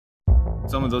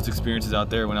Some of those experiences out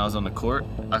there when I was on the court,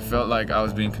 I felt like I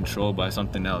was being controlled by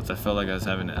something else. I felt like I was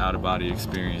having an out-of-body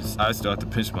experience. I still have to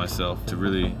pinch myself to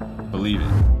really believe it.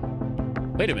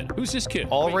 Wait a minute, who's this kid?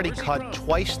 Already cut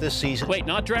twice this season. Wait,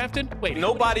 not drafted? Wait.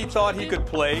 Nobody thought he could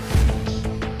play.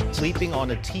 Sleeping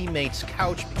on a teammate's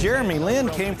couch. Jeremy Lin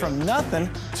came from nothing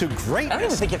to greatness. I don't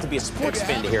even think you have to be a sports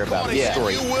fan to hear about his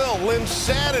story. You will.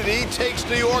 Linsanity takes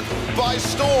New York by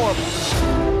storm.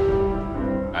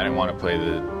 I didn't want to play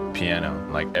the piano.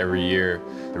 Like every year,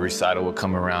 the recital would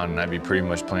come around and I'd be pretty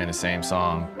much playing the same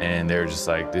song. And they were just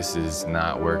like, this is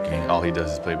not working. All he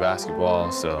does is play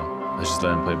basketball, so let's just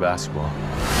let him play basketball.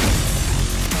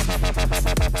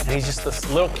 And he's just this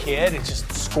little kid who just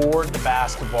scored the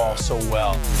basketball so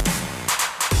well.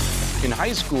 In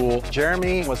high school,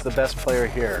 Jeremy was the best player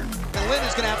here. And Lin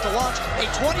is going to have to launch a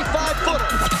 25-footer.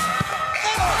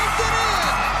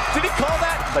 And Did he call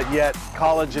that? But yet,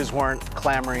 colleges weren't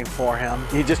clamoring for him.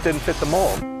 He just didn't fit the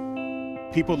mold.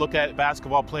 People look at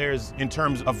basketball players in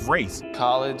terms of race.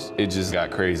 College, it just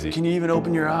got crazy. Can you even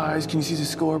open your eyes? Can you see the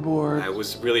scoreboard? I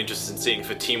was really interested in seeing if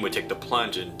a team would take the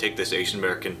plunge and take this Asian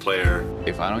American player.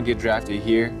 If I don't get drafted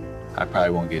here, I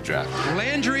probably won't get drafted.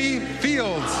 Landry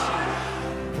Fields.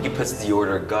 He puts the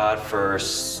order God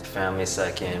first, family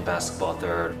second, basketball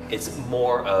third. It's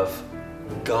more of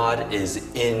God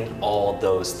is in all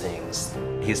those things.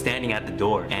 He was standing at the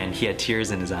door and he had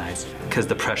tears in his eyes because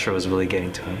the pressure was really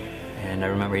getting to him. And I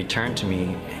remember he turned to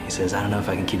me and he says, I don't know if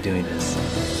I can keep doing this.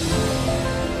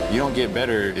 You don't get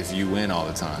better if you win all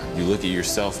the time. You look at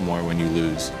yourself more when you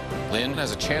lose. Lin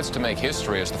has a chance to make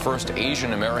history as the first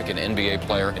Asian American NBA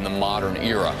player in the modern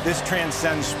era. This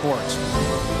transcends sports.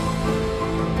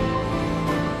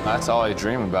 That's all I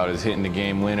dream about is hitting the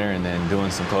game winner and then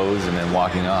doing some pose and then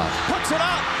walking off. Puts it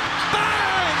up.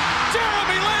 Bang!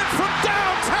 Jeremy Lin from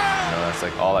downtown. You know, that's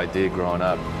like all I did growing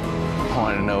up. I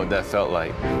wanted to know what that felt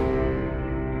like.